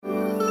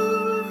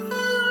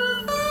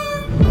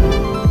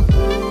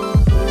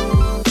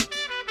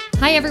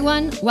Hi,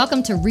 everyone.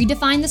 Welcome to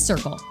Redefine the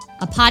Circle,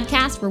 a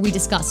podcast where we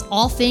discuss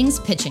all things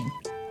pitching.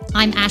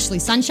 I'm Ashley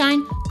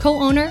Sunshine,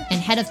 co-owner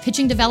and head of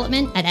pitching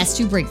development at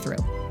S2 Breakthrough.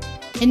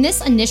 In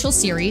this initial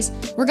series,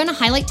 we're going to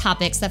highlight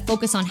topics that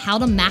focus on how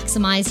to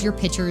maximize your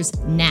pitchers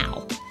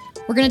now.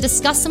 We're going to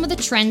discuss some of the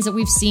trends that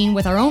we've seen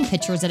with our own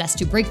pitchers at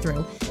S2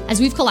 Breakthrough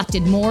as we've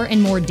collected more and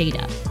more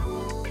data.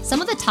 Some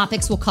of the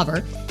topics we'll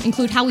cover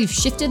include how we've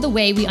shifted the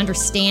way we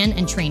understand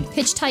and train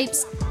pitch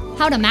types,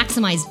 how to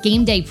maximize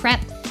game day prep,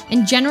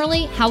 and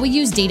generally how we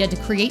use data to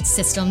create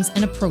systems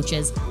and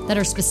approaches that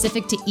are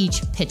specific to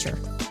each pitcher.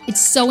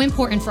 It's so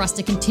important for us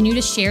to continue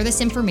to share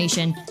this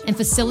information and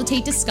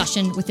facilitate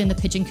discussion within the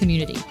pitching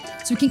community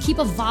so we can keep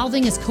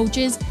evolving as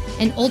coaches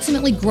and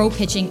ultimately grow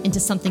pitching into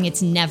something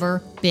it's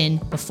never been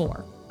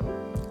before.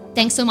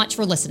 Thanks so much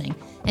for listening,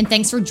 and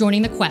thanks for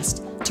joining the quest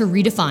to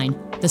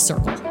redefine the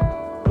circle.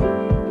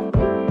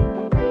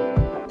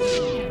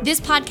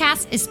 This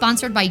podcast is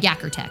sponsored by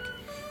YakkerTech,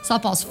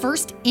 softball's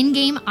first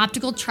in-game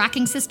optical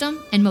tracking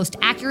system and most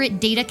accurate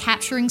data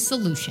capturing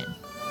solution.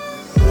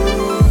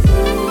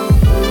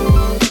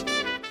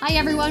 Hi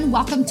everyone,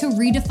 welcome to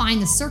Redefine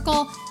the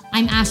Circle.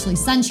 I'm Ashley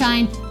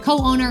Sunshine,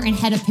 co-owner and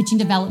head of pitching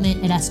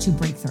development at S2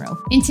 Breakthrough.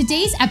 In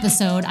today's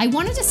episode, I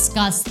want to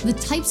discuss the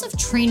types of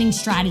training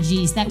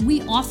strategies that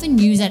we often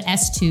use at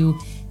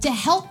S2 to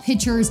help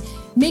pitchers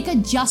make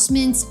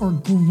adjustments or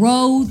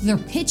grow their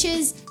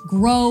pitches,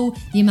 grow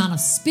the amount of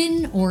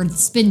spin or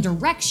spin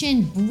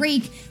direction,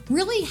 break,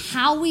 really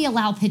how we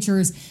allow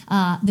pitchers,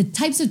 the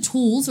types of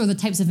tools or the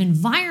types of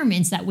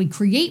environments that we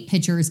create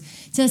pitchers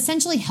to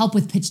essentially help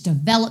with pitch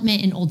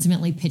development and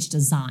ultimately pitch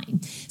design.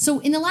 So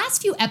in the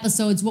last few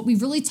episodes, what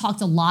we've really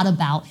talked a lot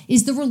about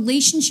is the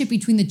relationship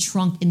between the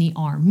trunk and the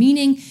arm,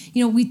 meaning,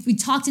 we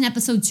talked in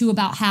episode 2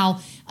 about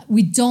how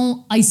we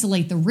don't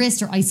isolate the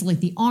wrist or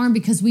isolate the arm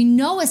because we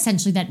know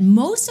essentially that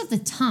most of the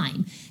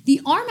time,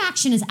 the arm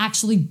action is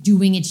actually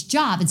doing its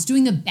job. It's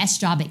doing the best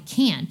job it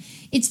can.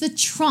 It's the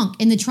trunk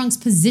and the trunk's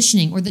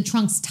positioning or the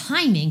trunk's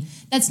timing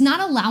that's not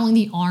allowing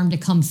the arm to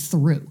come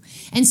through.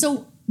 And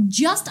so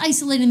just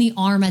isolating the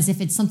arm as if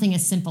it's something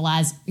as simple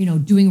as,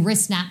 doing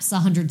wrist snaps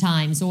 100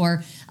 times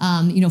or,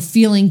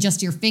 feeling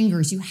just your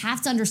fingers. You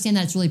have to understand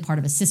that it's really part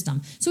of a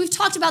system. So we've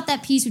talked about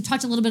that piece. We've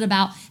talked a little bit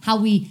about how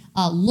we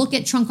look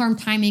at trunk arm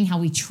timing, how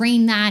we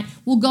train that.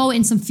 We'll go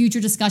in some future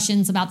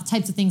discussions about the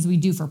types of things we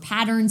do for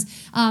patterns.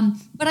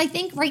 But I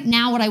think right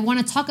now what I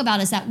want to talk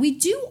about is that we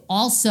do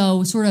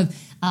also sort of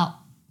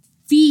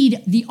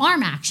feed the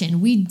arm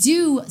action. We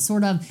do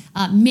sort of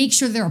make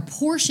sure there are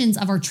portions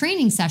of our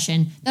training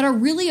session that are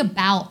really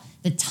about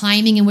the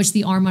timing in which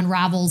the arm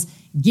unravels,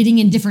 getting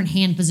in different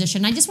hand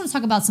position. I just want to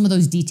talk about some of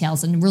those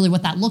details and really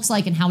what that looks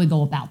like and how we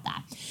go about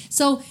that.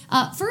 So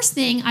first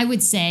thing I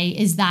would say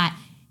is that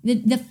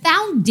the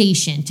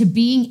foundation to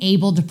being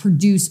able to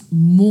produce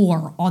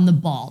more on the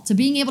ball, to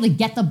being able to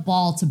get the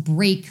ball to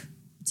break,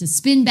 to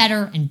spin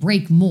better and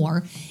break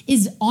more,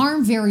 is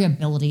arm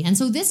variability. And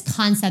so this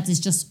concept is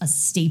just a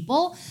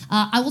staple.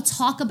 I will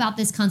talk about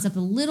this concept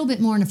a little bit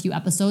more in a few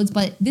episodes,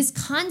 but this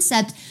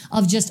concept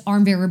of just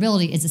arm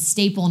variability is a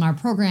staple in our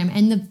program.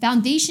 And the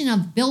foundation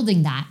of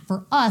building that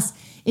for us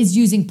is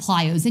using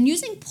plyos and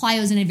using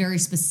plyos in a very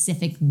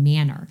specific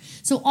manner.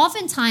 So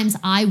oftentimes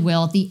I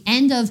will, at the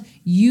end of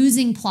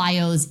using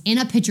plyos in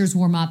a pitcher's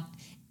warm-up,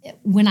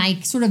 when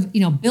I sort of,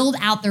 build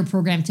out their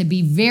program to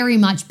be very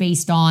much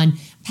based on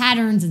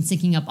patterns and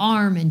syncing up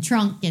arm and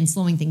trunk and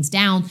slowing things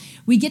down,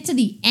 we get to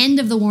the end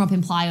of the warm-up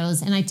in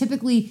plyos, and I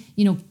typically,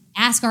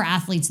 ask our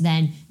athletes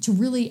then to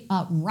really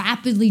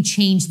rapidly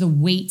change the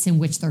weights in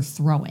which they're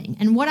throwing.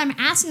 And what I'm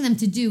asking them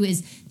to do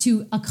is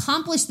to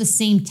accomplish the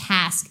same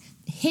task,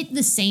 hit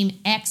the same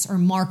X or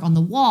mark on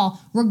the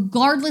wall,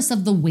 regardless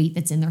of the weight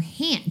that's in their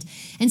hand.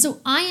 And so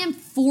I am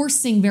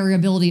forcing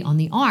variability on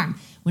the arm.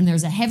 When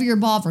there's a heavier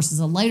ball versus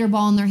a lighter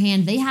ball in their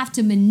hand, they have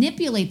to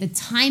manipulate the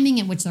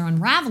timing at which they're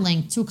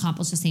unraveling to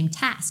accomplish the same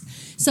task.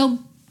 So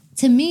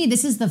to me,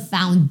 this is the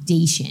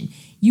foundation.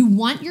 You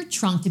want your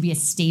trunk to be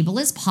as stable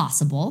as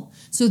possible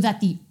so that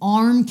the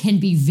arm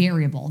can be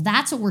variable.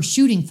 That's what we're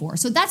shooting for.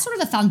 So that's sort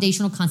of the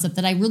foundational concept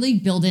that I really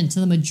build into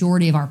the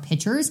majority of our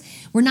pitchers.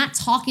 We're not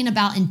talking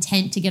about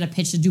intent to get a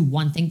pitch to do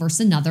one thing versus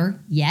another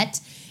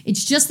yet.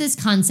 It's just this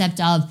concept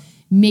of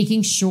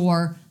making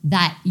sure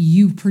that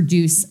you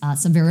produce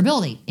some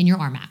variability in your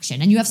arm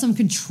action and you have some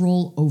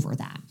control over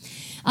that.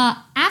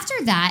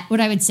 After that,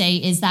 what I would say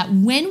is that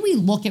when we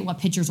look at what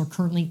pitchers are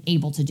currently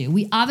able to do,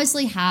 we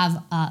obviously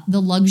have the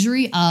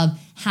luxury of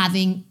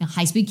having a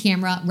high-speed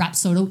camera,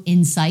 Rapsodo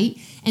Insight.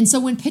 And so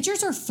when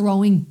pitchers are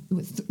throwing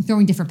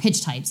different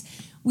pitch types,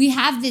 we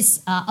have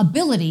this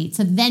ability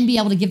to then be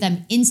able to give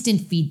them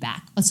instant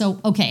feedback.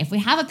 So, okay, if we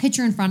have a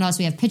pitcher in front of us,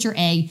 we have pitcher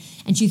A,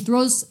 and she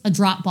throws a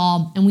drop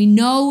ball, and we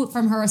know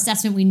from her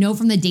assessment, we know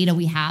from the data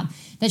we have,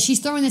 that she's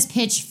throwing this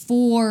pitch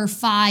 4 or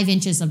 5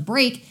 inches of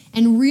break.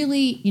 And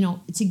really,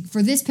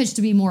 for this pitch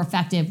to be more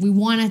effective, we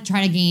want to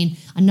try to gain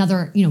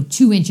another,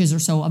 2 inches or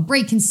so of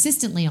break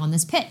consistently on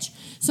this pitch.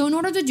 So in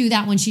order to do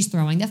that when she's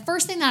throwing, the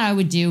first thing that I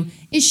would do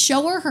is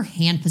show her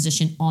hand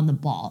position on the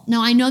ball.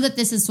 Now, I know that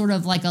this is sort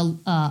of like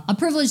a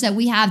privilege that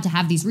we have to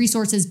have these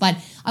resources, but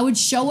I would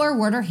show her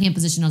where her hand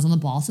position is on the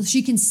ball so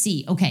she can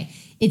see, okay,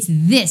 it's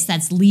this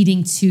that's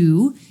leading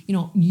to,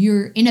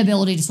 your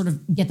inability to sort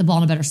of get the ball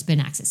in a better spin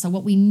axis. So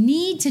what we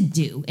need to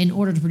do in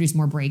order to produce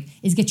more break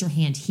is get your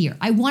hand here.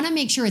 I want to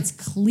make sure it's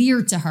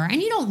clear to her,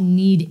 and you don't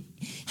need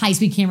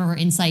high-speed camera or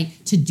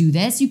insight to do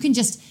this. You can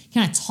just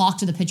kind of talk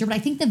to the pitcher, but I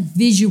think the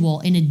visual,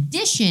 in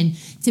addition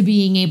to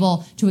being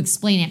able to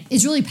explain it,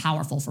 is really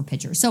powerful for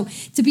pitchers. So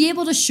to be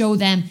able to show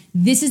them,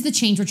 this is the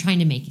change we're trying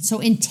to make. So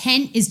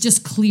intent is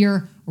just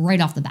clear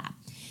right off the bat.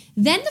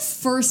 Then the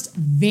first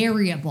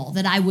variable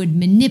that I would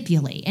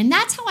manipulate, and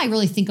that's how I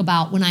really think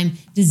about when I'm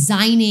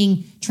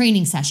designing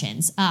training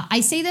sessions.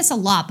 I say this a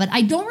lot, but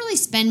I don't really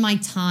spend my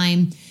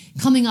time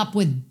coming up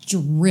with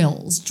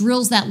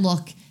drills that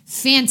look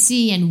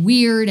fancy and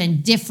weird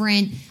and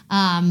different.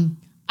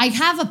 I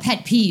have a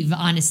pet peeve,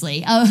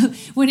 honestly,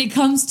 when it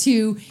comes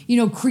to,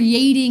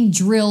 creating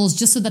drills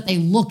just so that they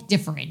look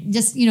different,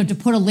 just, to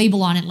put a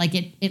label on it like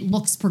it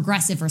looks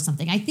progressive or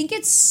something. I think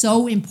it's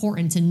so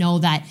important to know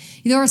that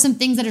there are some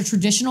things that are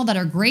traditional that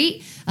are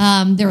great.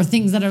 There are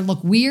things that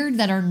look weird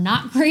that are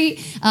not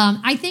great.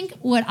 I think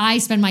what I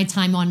spend my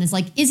time on is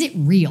like, is it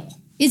real?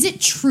 Is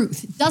it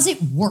truth? Does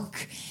it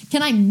work?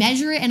 Can I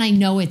measure it and I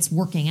know it's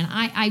working? And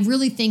I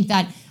really think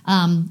that,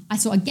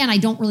 so again, I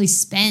don't really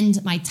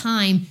spend my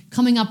time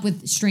coming up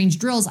with strange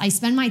drills. I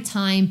spend my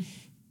time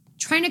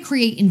trying to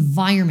create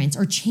environments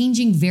or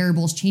changing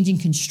variables, changing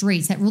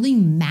constraints that really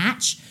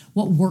match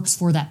what works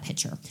for that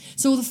pitcher.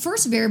 So the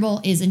first variable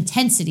is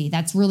intensity.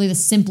 That's really the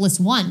simplest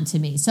one to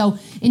me. So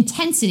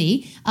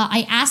intensity,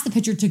 I ask the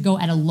pitcher to go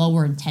at a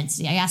lower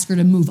intensity. I ask her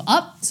to move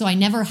up. So I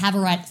never have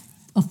her at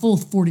a full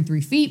 43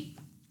 feet.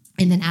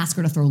 And then ask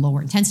her to throw lower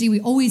intensity.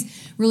 We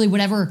always really,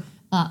 whatever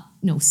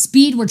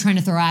speed we're trying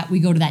to throw at, we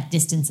go to that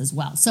distance as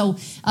well. So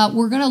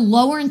we're going to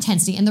lower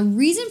intensity. And the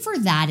reason for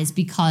that is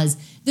because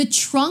the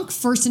trunk,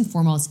 first and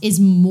foremost, is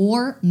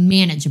more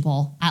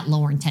manageable at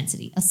lower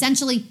intensity.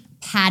 Essentially,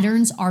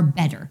 patterns are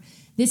better.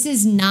 This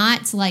is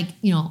not like,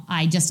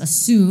 I just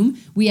assume.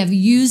 We have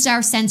used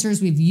our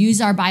sensors, we've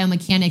used our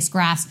biomechanics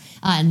graphs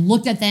and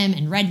looked at them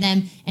and read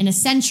them. And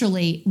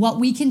essentially what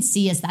we can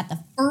see is that the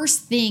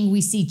first thing we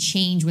see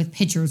change with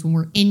pitchers when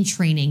we're in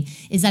training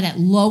is that at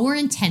lower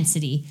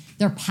intensity,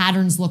 their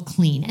patterns look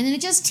clean. And then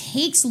it just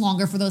takes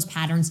longer for those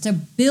patterns to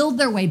build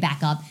their way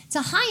back up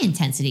to high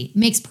intensity.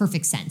 Makes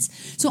perfect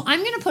sense. So I'm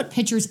going to put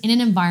pitchers in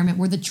an environment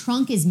where the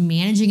trunk is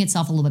managing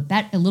itself a little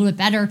bit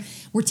better.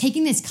 We're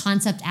taking this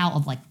concept out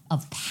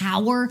of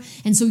power.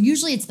 And so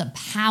usually it's the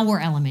power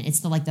element.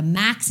 It's the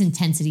max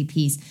intensity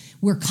piece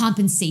where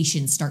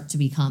compensations start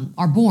to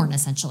are born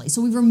essentially.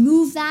 So we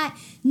remove that.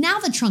 Now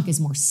the trunk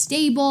is more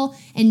stable.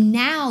 And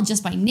now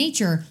just by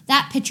nature,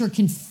 that pitcher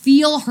can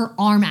feel her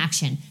arm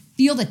action,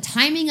 feel the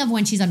timing of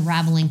when she's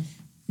unraveling,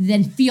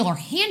 then feel her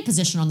hand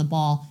position on the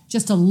ball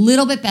just a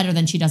little bit better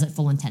than she does at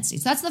full intensity.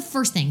 So that's the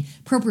first thing.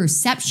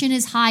 Proprioception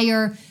is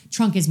higher,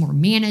 trunk is more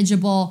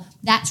manageable.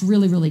 That's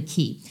really, really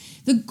key.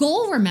 The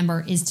goal,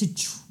 remember, is to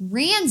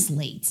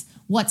translate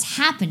what's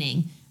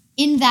happening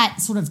in that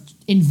sort of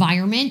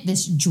environment,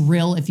 this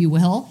drill, if you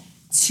will,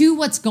 to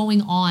what's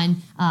going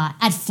on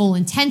at full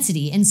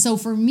intensity. And so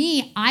for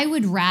me, I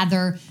would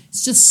rather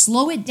just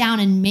slow it down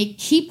and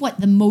keep what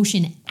the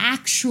motion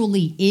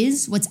actually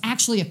is, what's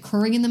actually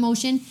occurring in the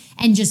motion,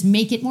 and just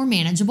make it more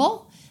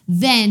manageable,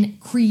 then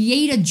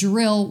create a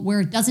drill where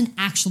it doesn't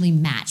actually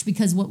match.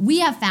 Because what we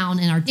have found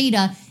in our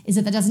data is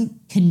that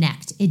doesn't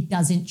connect. It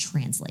doesn't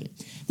translate.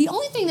 The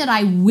only thing that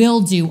I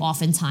will do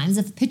oftentimes,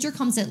 if a pitcher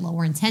comes at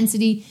lower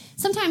intensity,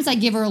 sometimes I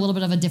give her a little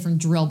bit of a different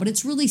drill, but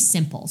it's really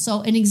simple.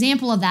 So an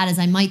example of that is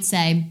I might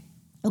say,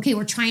 okay,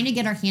 we're trying to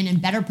get our hand in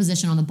better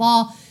position on the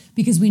ball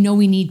because we know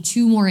we need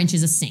 2 more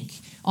inches of sink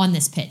on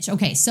this pitch.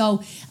 Okay,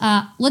 so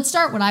let's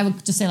start what I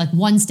would just say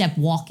one-step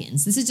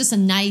walk-ins. This is just a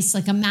nice,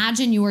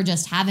 imagine you were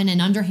just having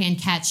an underhand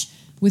catch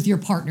with your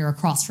partner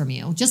across from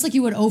you, just like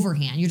you would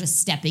overhand. You're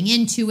just stepping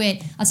into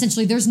it.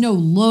 Essentially, there's no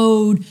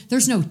load,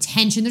 there's no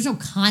tension, there's no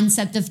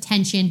concept of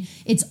tension.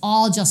 It's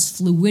all just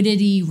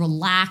fluidity,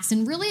 relax,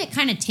 and really it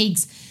kind of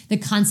takes the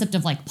concept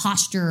of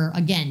posture,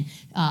 again,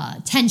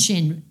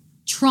 tension,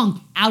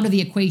 trunk out of the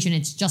equation.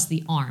 It's just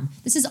the arm.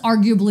 This is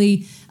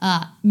arguably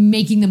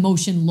making the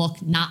motion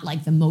look not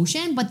like the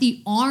motion, but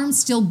the arm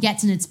still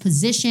gets in its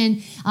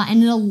position,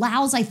 and it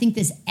allows, I think,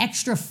 this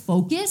extra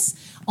focus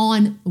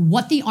on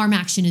what the arm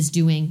action is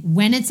doing,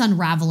 when it's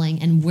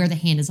unraveling, and where the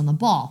hand is on the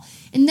ball.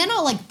 And then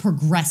I'll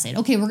progress it.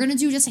 Okay, we're going to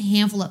do just a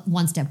handful of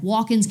one-step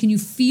walk-ins. Can you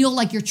feel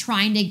like you're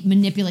trying to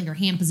manipulate your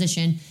hand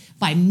position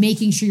by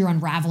making sure you're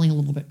unraveling a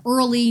little bit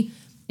early?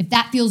 If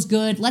that feels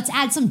good, let's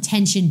add some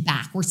tension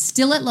back. We're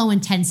still at low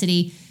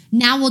intensity.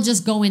 Now we'll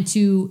just go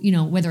into,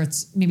 whether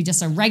it's maybe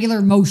just a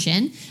regular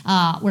motion,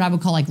 what I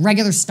would call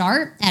regular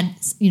start at,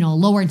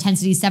 lower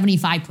intensity,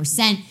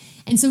 75%.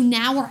 And so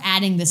now we're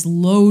adding this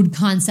load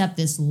concept,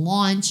 this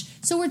launch.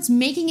 So it's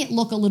making it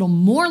look a little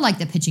more like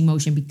the pitching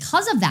motion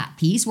because of that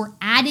piece. We're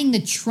adding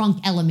the trunk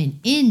element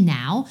in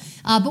now,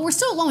 but we're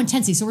still at low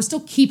intensity, so we're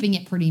still keeping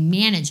it pretty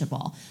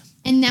manageable.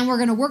 And then we're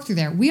going to work through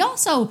there.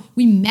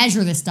 We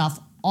measure this stuff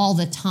all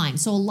the time.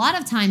 So a lot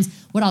of times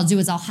what I'll do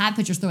is I'll have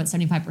pitchers throw at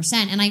 75%,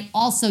 and I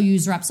also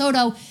use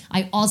Rapsodo.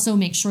 I also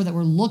make sure that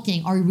we're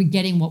looking, are we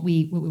getting what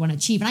we want to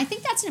achieve? And I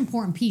think that's an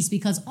important piece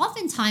because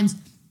oftentimes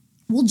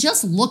we'll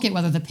just look at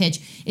whether the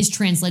pitch is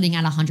translating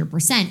at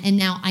 100%. And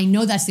now I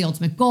know that's the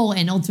ultimate goal,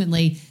 and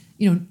ultimately,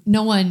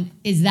 no one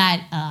is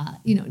that,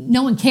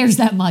 no one cares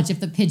that much if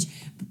the pitch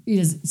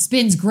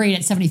spins great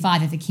at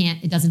 75. If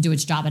it doesn't do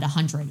its job at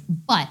 100.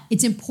 But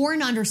it's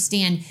important to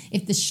understand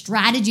if the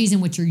strategies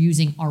in which you're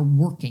using are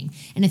working.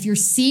 And if you're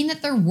seeing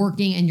that they're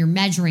working and you're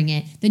measuring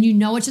it, then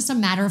it's just a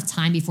matter of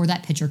time before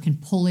that pitcher can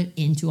pull it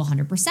into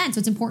 100%. So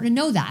it's important to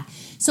know that.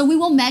 So we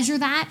will measure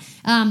that.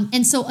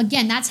 And so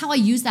again, that's how I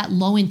use that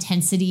low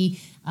intensity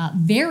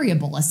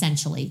variable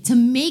essentially to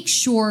make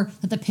sure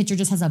that the pitcher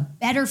just has a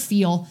better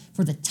feel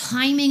for the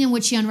timing in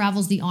which she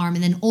unravels the arm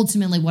and then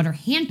ultimately what her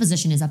hand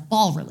position is at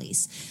ball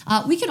release.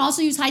 We can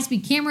also use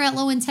high-speed camera at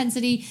low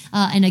intensity.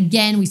 And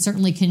again, we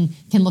certainly can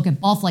look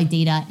at ball flight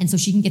data. And so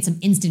she can get some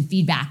instant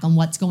feedback on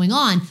what's going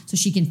on so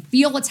she can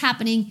feel what's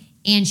happening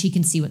and she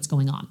can see what's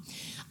going on.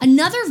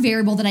 Another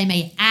variable that I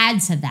may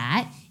add to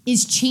that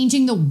is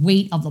changing the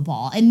weight of the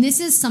ball. And this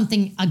is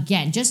something,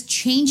 again, just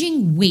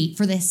changing weight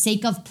for the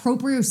sake of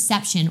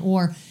proprioception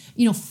or,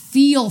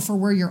 feel for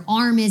where your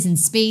arm is in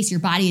space, your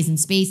body is in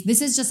space.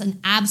 This is just an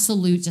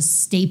absolute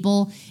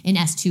staple in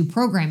S2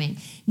 programming.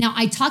 Now,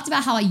 I talked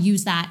about how I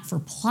use that for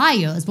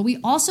plyos, but we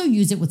also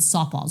use it with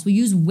softballs. We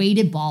use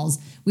weighted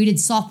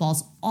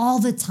softballs all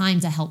the time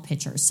to help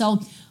pitchers.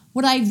 So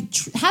what I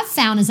have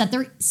found is that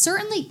there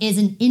certainly is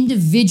an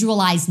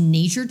individualized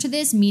nature to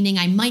this, meaning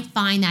I might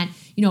find that,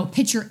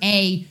 pitcher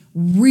A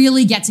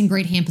really gets in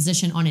great hand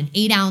position on an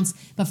 8-ounce,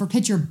 but for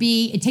pitcher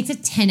B, it takes a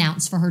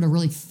 10-ounce for her to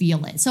really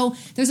feel it. So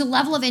there's a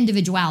level of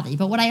individuality.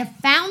 But what I have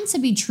found to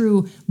be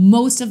true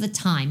most of the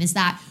time is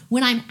that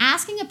when I'm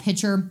asking a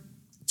pitcher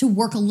to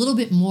work a little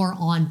bit more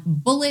on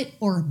bullet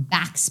or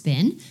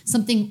backspin,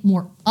 something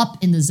more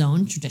up in the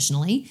zone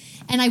traditionally.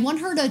 And I want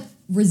her to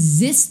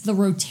resist the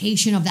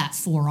rotation of that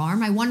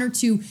forearm. I want her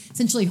to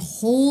essentially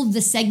hold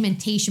the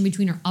segmentation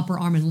between her upper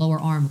arm and lower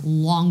arm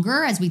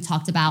longer, as we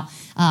talked about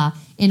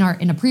in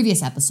a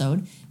previous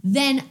episode.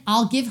 Then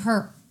I'll give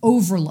her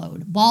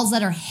overload, balls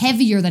that are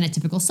heavier than a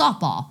typical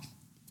softball.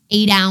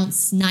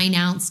 8-ounce,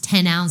 9-ounce,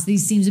 10-ounce.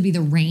 These seem to be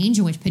the range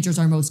in which pitchers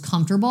are most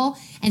comfortable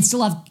and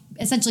still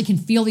essentially can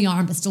feel the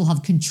arm, but still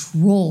have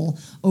control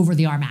over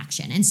the arm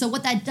action. And so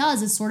what that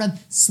does is sort of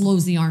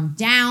slows the arm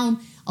down,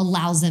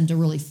 allows them to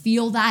really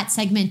feel that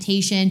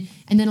segmentation,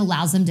 and then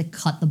allows them to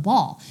cut the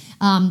ball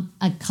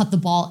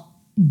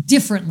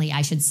differently,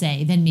 I should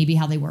say, than maybe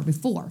how they were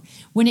before.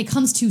 When it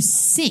comes to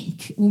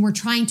sync, when we're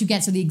trying to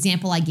get, so the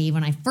example I gave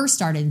when I first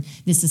started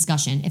this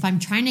discussion, if I'm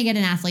trying to get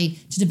an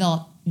athlete to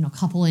develop, a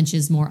couple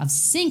inches more of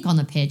sync on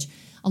the pitch,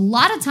 a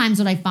lot of times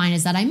what I find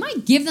is that I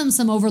might give them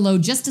some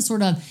overload just to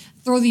sort of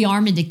throw the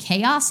arm into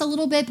chaos a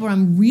little bit, but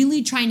I'm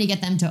really trying to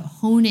get them to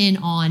hone in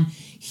on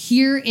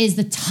here is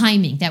the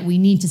timing that we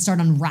need to start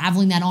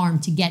unraveling that arm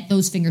to get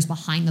those fingers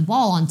behind the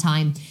ball on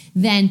time.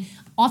 Then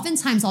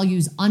oftentimes I'll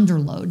use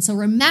underload. So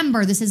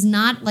remember, this is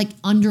not like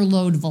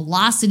underload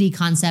velocity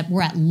concept.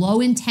 We're at low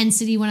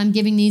intensity when I'm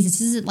giving these.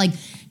 This is like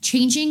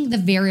changing the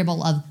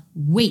variable of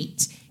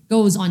weight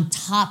goes on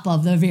top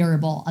of the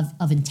variable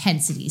of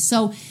intensity.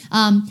 So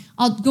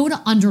I'll go to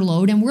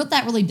underload, and what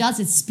that really does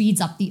is speeds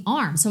up the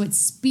arm. So it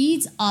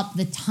speeds up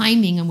the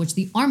timing in which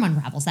the arm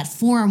unravels. That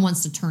forearm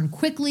wants to turn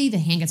quickly, the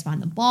hand gets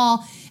behind the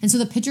ball, and so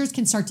the pitchers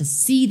can start to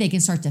see, they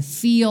can start to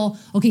feel,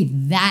 okay,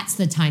 that's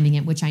the timing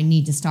at which I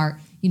need to start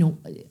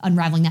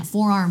unraveling that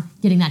forearm,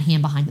 getting that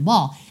hand behind the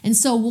ball. And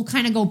so we'll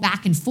kind of go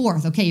back and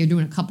forth. Okay, you're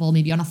doing a couple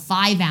maybe on a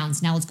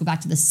 5-ounce. Now let's go back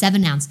to the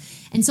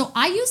 7-ounce. And so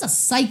I use a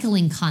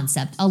cycling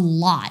concept a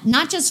lot,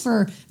 not just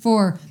for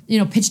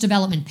pitch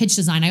development, pitch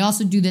design. I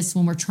also do this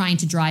when we're trying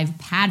to drive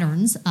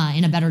patterns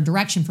in a better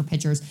direction for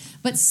pitchers.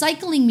 But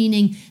cycling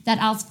meaning that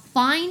I'll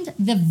find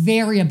the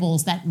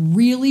variables that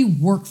really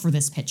work for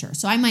this pitcher.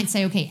 So I might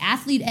say, okay,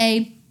 athlete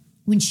A,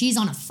 when she's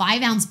on a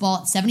 5-ounce ball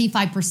at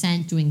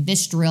 75% doing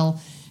this drill,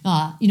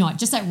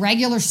 just at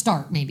regular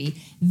start, maybe,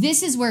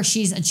 this is where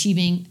she's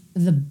achieving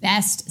the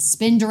best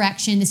spin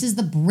direction. This is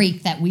the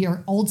break that we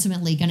are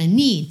ultimately going to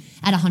need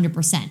at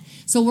 100%.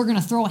 So we're going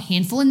to throw a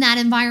handful in that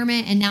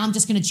environment, and now I'm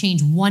just going to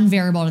change one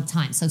variable at a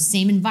time. So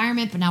same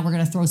environment, but now we're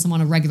going to throw some on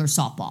a regular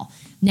softball.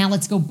 Now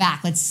let's go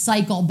back. Let's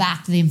cycle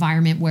back to the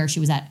environment where she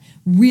was at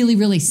really,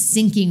 really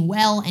syncing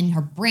well, and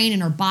her brain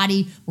and her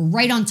body were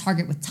right on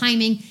target with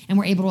timing, and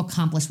were able to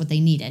accomplish what they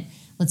needed.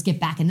 Let's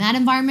get back in that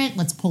environment.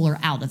 Let's pull her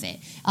out of it.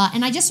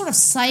 And I just sort of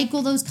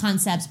cycle those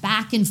concepts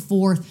back and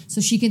forth so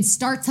she can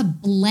start to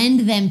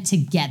blend them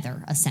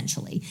together,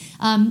 essentially.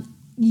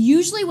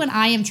 usually when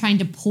I am trying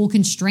to pull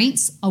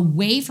constraints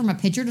away from a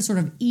pitcher to sort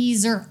of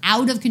ease her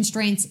out of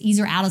constraints, ease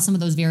her out of some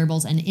of those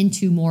variables and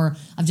into more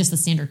of just the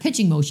standard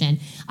pitching motion,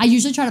 I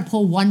usually try to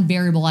pull one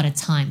variable at a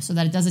time so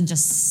that it doesn't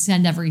just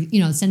send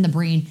the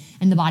brain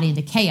and the body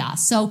into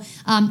chaos. So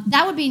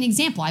that would be an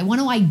example. I want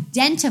to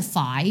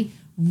identify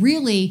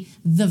really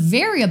the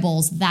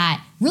variables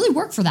that really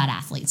work for that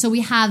athlete. So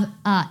we have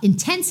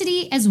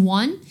intensity as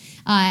one,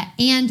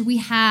 and we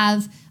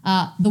have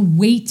the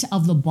weight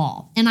of the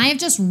ball. And I have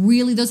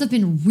those have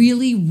been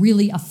really,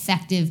 really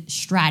effective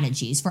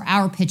strategies for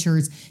our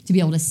pitchers to be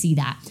able to see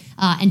that.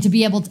 And to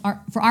be able to,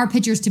 for our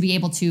pitchers to be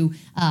able to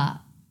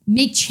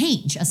make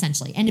change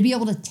essentially, and to be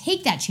able to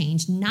take that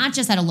change, not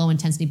just at a low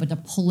intensity, but to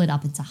pull it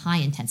up into high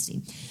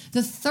intensity.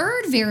 The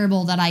third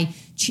variable that I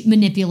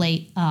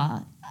manipulate,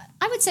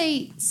 I would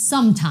say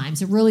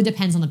sometimes, it really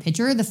depends on the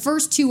pitcher. The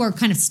first two are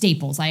kind of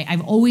staples.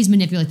 I've always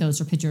manipulated those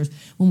for pitchers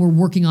when we're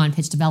working on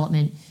pitch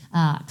development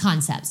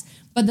concepts.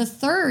 But the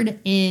third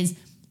is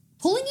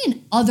pulling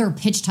in other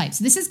pitch types.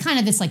 This is kind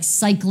of this like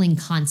cycling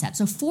concept.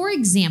 So for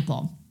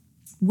example,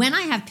 when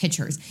I have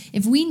pitchers,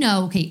 if we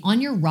know, okay, on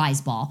your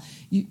rise ball,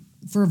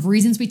 for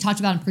reasons we talked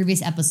about in a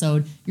previous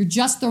episode, you're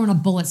just throwing a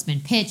bullet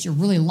spin pitch, you're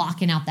really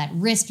locking out that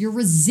wrist, you're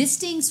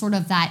resisting sort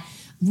of that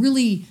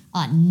really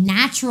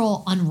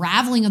natural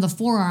unraveling of the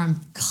forearm,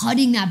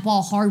 cutting that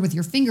ball hard with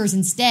your fingers.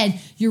 Instead,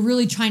 you're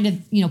really trying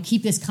to,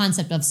 keep this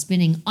concept of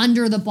spinning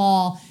under the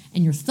ball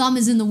and your thumb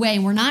is in the way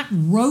and we're not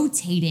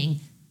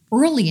rotating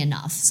early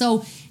enough.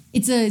 So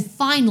it's a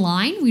fine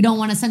line. We don't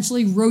want to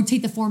essentially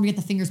rotate the form to get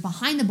the fingers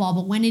behind the ball,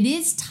 but when it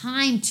is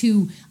time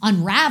to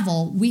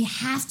unravel, we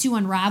have to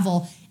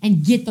unravel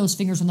and get those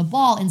fingers on the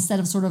ball instead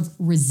of sort of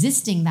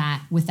resisting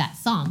that with that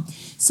thumb.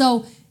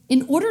 So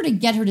in order to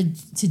get her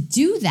to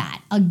do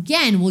that,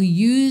 again, we'll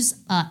use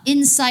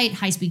Insight,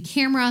 high-speed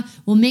camera.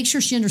 We'll make sure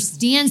she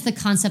understands the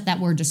concept that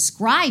we're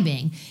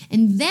describing.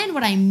 And then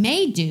what I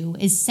may do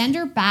is send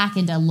her back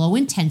into low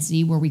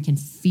intensity where we can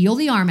feel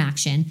the arm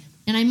action,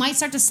 and I might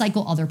start to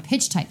cycle other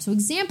pitch types. So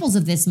examples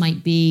of this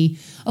might be,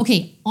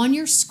 okay, on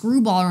your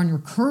screwball or on your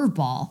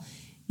curveball,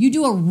 you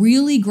do a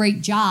really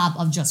great job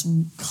of just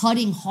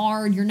cutting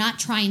hard. You're not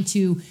trying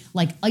to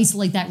like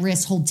isolate that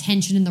wrist, hold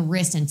tension in the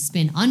wrist and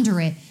spin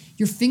under it.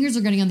 Your fingers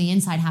are getting on the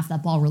inside half of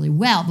that ball really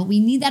well, but we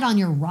need that on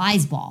your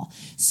rise ball.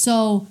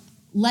 So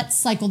let's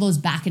cycle those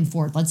back and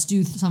forth. Let's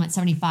do some at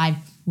 75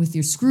 with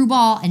your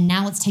screwball, and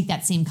now let's take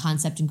that same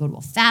concept and go to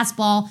a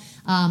fastball.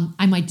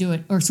 I might do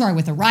it,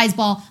 with a rise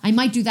ball. I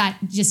might do that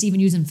just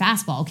even using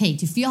fastball. Okay,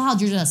 to feel how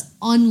you're just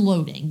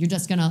unloading. You're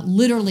just gonna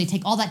literally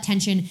take all that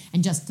tension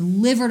and just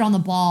deliver it on the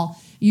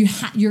ball.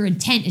 Your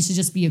intent is to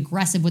just be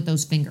aggressive with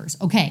those fingers.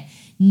 Okay,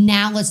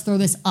 now let's throw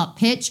this up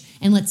pitch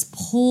and let's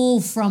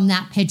pull from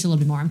that pitch a little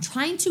bit more. I'm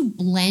trying to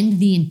blend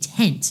the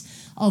intent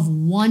of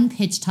one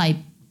pitch type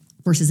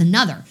versus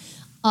another.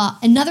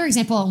 Another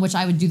example in which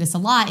I would do this a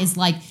lot is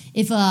like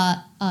if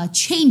a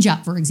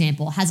changeup, for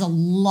example, has a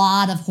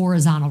lot of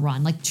horizontal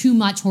run, like too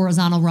much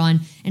horizontal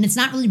run, and it's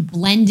not really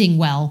blending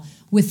well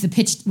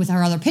with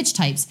our other pitch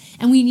types,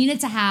 and we need it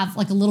to have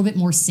like a little bit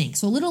more sink.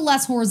 So a little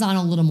less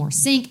horizontal, a little more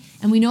sink,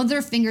 and we know that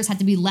our fingers have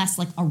to be less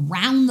like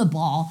around the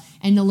ball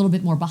and a little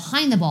bit more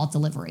behind the ball at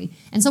delivery.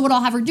 And so what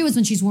I'll have her do is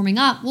when she's warming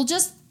up, we'll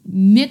just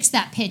mix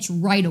that pitch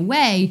right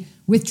away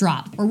with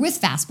drop or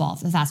with fastball if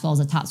the fastball is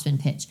a topspin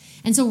pitch.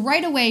 And so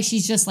right away,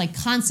 she's just like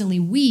constantly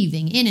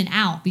weaving in and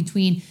out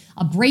between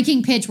a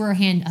breaking pitch where her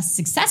hand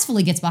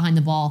successfully gets behind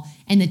the ball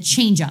and the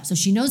changeup. So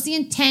she knows the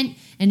intent.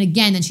 And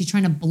again, then she's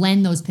trying to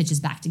blend those pitches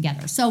back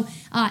together. So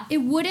it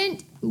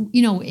wouldn't,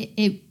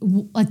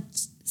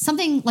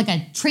 something like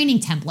a training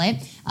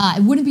template,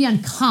 it wouldn't be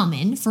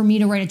uncommon for me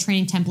to write a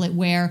training template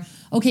where,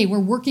 okay, we're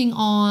working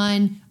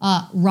on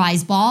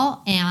rise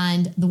ball,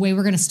 and the way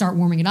we're going to start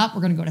warming it up,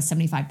 we're going to go to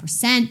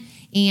 75%,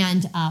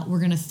 and we're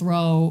going to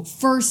throw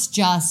first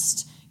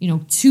just,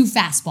 2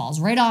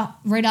 fastballs right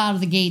out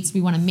of the gates.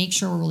 We want to make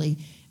sure we're really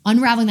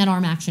unraveling that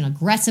arm action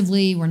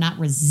aggressively. We're not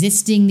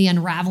resisting the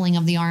unraveling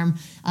of the arm.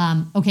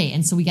 Okay,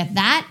 and so we get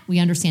that. We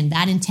understand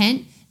that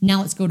intent.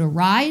 Now let's go to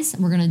rise,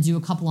 and we're going to do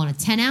a couple on a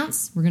 10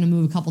 ounce. We're going to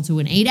move a couple to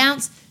an 8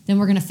 ounce. Then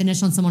we're going to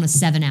finish on some on a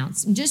 7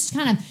 ounce. And just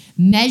kind of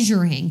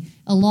measuring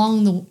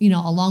along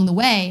the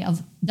way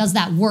of, does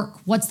that work?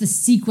 What's the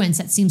sequence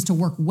that seems to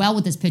work well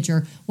with this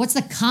pitcher? What's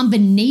the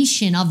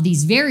combination of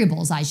these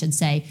variables, I should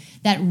say,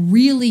 that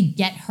really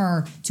get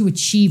her to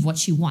achieve what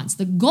she wants?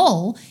 The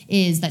goal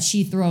is that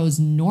she throws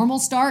normal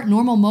start,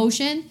 normal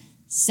motion,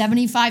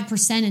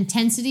 75%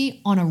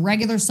 intensity on a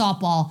regular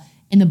softball,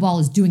 and the ball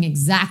is doing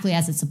exactly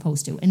as it's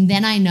supposed to. And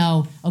then I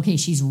know, okay,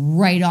 she's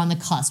right on the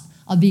cusp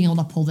of being able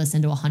to pull this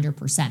into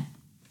 100%.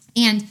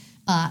 And,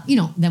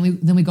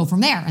 then we go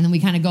from there. And then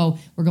we kind of go,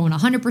 we're going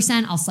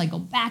 100%. I'll cycle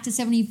back to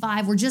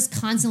 75. We're just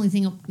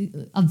constantly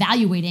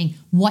evaluating,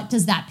 what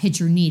does that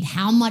pitcher need?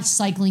 How much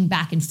cycling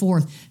back and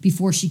forth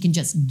before she can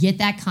just get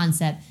that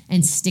concept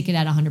and stick it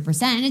at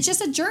 100%. And it's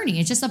just a journey.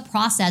 It's just a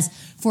process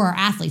for our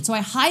athletes. So I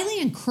highly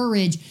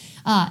encourage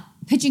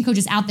pitching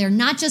coaches out there,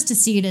 not just to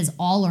see it as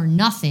all or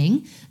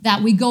nothing,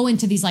 that we go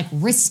into these like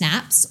wrist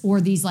snaps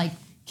or these like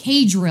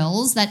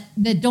K-drills that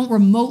don't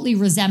remotely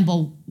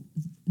resemble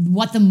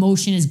what the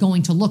motion is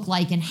going to look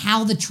like and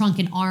how the trunk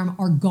and arm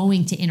are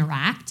going to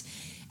interact.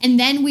 And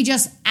then we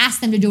just ask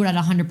them to do it at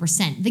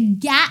 100%. The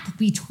gap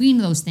between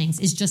those things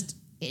is just,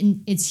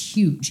 it's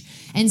huge.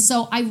 And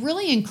so I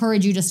really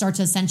encourage you to start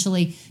to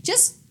essentially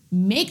just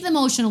make the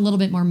motion a little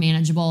bit more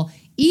manageable,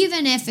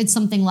 even if it's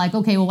something like,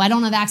 okay, well, I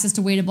don't have access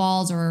to weighted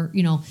balls, or,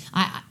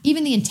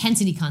 even the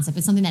intensity concept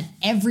is something that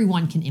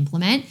everyone can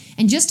implement,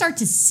 and just start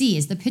to see,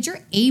 is the pitcher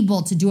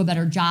able to do a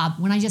better job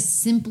when I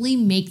just simply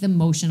make the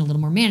motion a little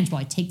more manageable?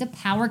 I take the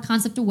power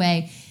concept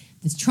away,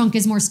 this trunk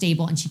is more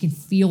stable, and she can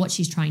feel what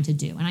she's trying to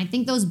do. And I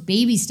think those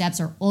baby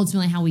steps are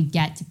ultimately how we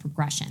get to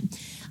progression.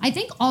 I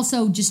think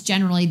also just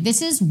generally,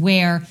 this is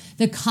where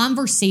the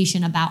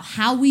conversation about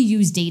how we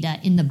use data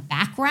in the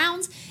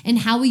background and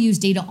how we use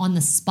data on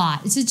the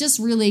spot, this is just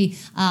really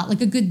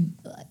like a good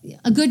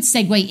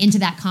segue into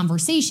that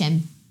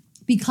conversation.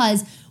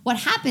 Because what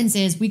happens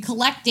is we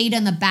collect data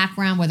in the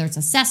background, whether it's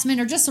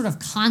assessment or just sort of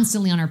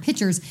constantly on our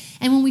pitchers.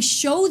 And when we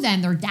show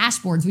them their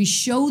dashboards, we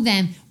show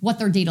them what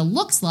their data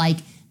looks like,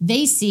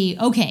 they see,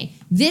 okay,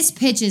 this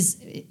pitch is,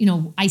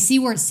 I see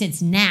where it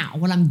sits now.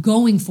 What I'm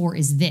going for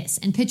is this.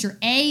 And pitcher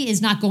A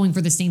is not going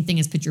for the same thing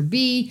as pitcher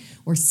B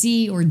or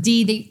C or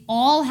D. They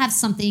all have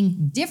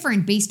something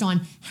different based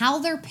on how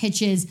their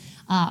pitches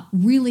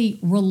really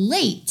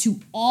relate to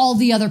all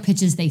the other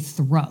pitches they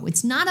throw.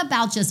 It's not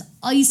about just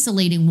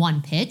isolating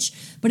one pitch,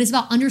 but it's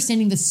about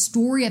understanding the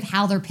story of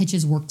how their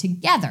pitches work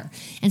together.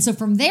 And so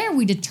from there,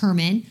 we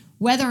determine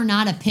whether or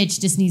not a pitch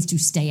just needs to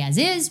stay as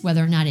is,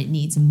 whether or not it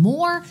needs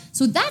more.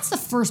 So that's the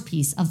first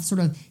piece of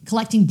sort of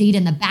collecting data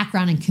in the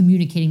background and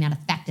communicating that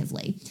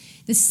effectively.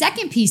 The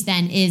second piece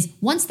then is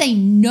once they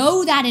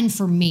know that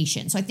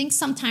information. So I think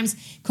sometimes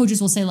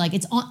coaches will say like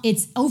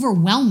it's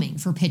overwhelming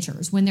for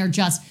pitchers when they're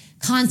just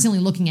constantly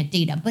looking at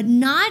data, but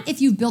not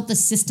if you've built the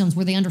systems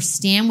where they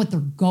understand what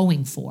they're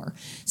going for.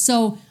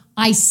 So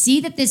I see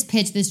that this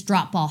pitch, this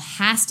drop ball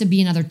has to be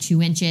another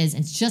 2 inches.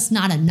 It's just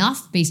not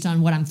enough based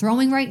on what I'm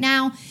throwing right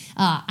now.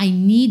 I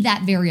need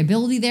that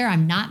variability there.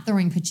 I'm not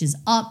throwing pitches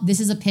up. This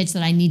is a pitch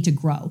that I need to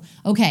grow.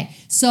 Okay,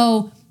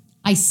 so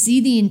I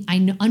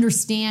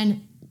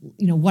understand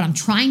what I'm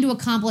trying to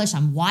accomplish.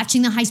 I'm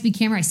watching the high-speed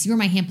camera. I see where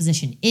my hand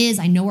position is.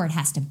 I know where it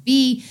has to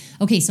be.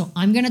 Okay, so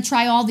I'm going to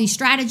try all these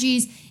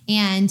strategies,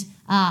 and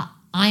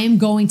I am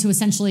going to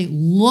essentially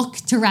look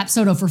to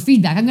Rapsodo for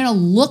feedback. I'm going to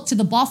look to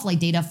the ball flight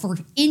data for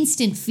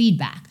instant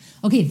feedback.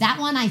 Okay, that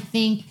one I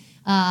think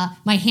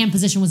my hand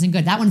position wasn't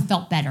good. That one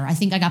felt better. I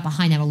think I got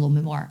behind that a little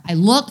bit more. I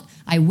look,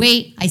 I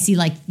wait, I see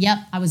like, yep,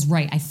 I was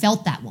right. I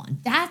felt that one.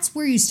 That's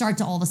where you start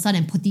to all of a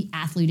sudden put the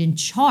athlete in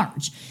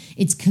charge.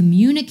 It's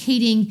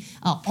communicating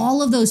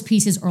all of those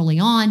pieces early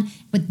on,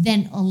 but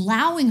then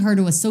allowing her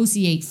to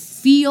associate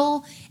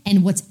feel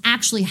and what's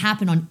actually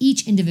happened on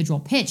each individual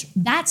pitch.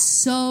 That's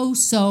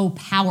so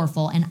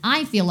powerful. And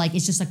I feel like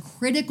it's just a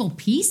critical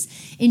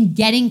piece in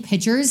getting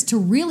pitchers to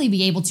really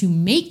be able to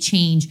make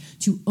change,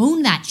 to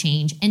own that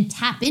change, and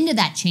tap into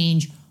that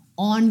change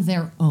on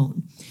their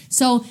own.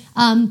 So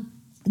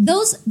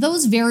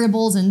those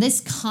variables and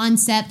this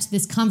concept,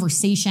 this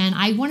conversation,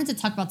 I wanted to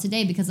talk about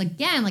today because,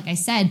 again, like I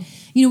said,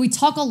 we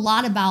talk a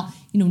lot about,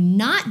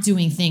 not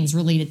doing things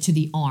related to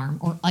the arm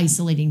or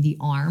isolating the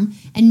arm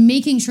and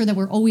making sure that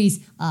we're always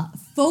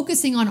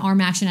focusing on arm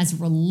action as it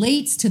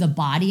relates to the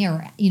body,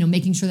 or,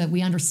 making sure that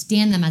we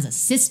understand them as a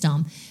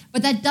system.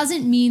 But that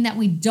doesn't mean that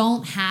we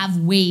don't have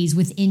ways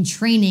within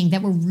training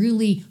that we're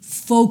really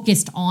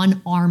focused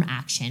on arm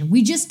action.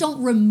 We just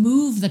don't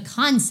remove the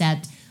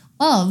concept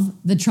of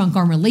the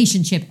trunk-arm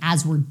relationship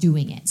as we're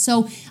doing it.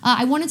 So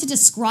I wanted to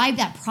describe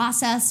that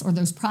process or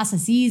those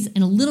processes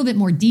in a little bit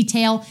more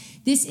detail.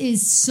 This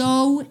is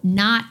so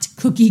not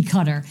cookie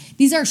cutter.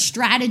 These are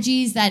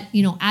strategies that,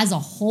 as a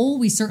whole,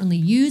 we certainly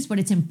use, but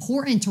it's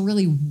important to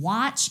really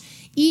watch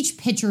each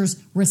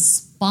pitcher's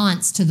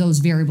response to those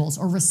variables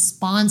or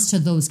response to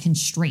those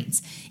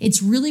constraints.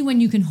 It's really when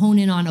you can hone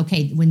in on,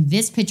 okay, when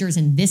this pitcher is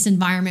in this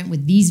environment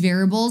with these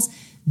variables,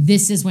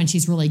 this is when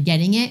she's really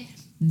getting it.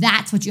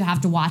 That's what you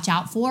have to watch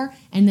out for.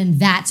 And then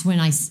that's when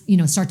I,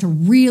 start to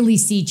really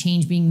see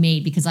change being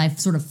made because I've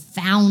sort of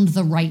found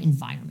the right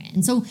environment.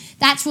 And so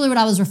that's really what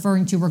I was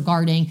referring to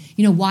regarding,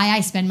 why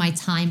I spend my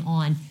time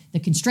on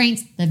the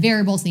constraints, the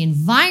variables, the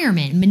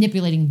environment, and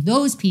manipulating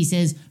those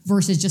pieces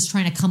versus just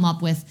trying to come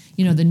up with,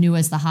 the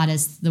newest, the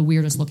hottest, the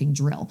weirdest looking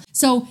drill.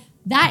 So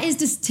that is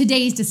just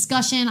today's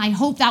discussion. I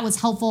hope that was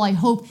helpful. I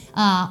hope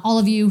all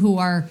of you who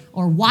are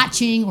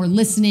watching or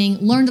listening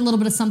learned a little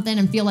bit of something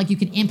and feel like you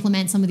can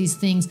implement some of these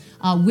things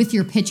with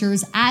your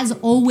pitchers. As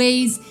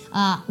always,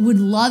 would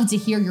love to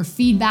hear your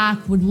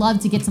feedback, would love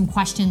to get some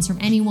questions from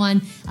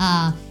anyone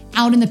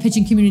out in the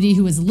pitching community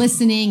who is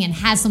listening and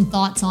has some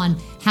thoughts on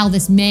how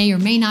this may or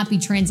may not be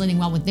translating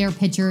well with their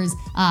pitchers.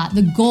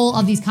 The goal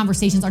of these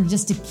conversations are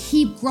just to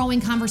keep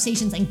growing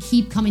conversations and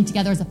keep coming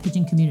together as a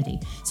pitching community.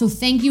 So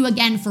thank you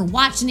again for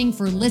watching,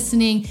 for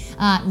listening.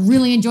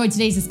 Really enjoyed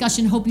today's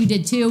discussion. Hope you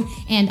did too.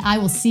 And I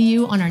will see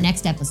you on our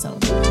next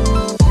episode.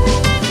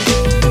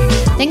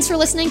 Thanks for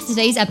listening to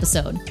today's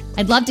episode.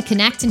 I'd love to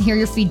connect and hear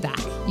your feedback.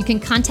 You can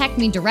contact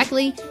me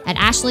directly at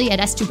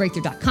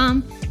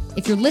ashley@s2breakthrough.com.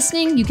 If you're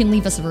listening, you can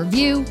leave us a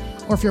review,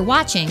 or if you're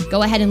watching,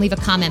 go ahead and leave a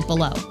comment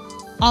below.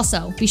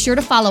 Also, be sure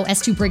to follow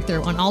S2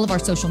 Breakthrough on all of our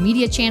social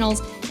media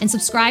channels and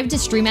subscribe to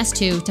Stream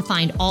S2 to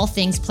find all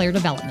things player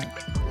development.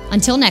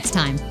 Until next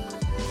time,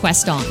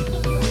 quest on.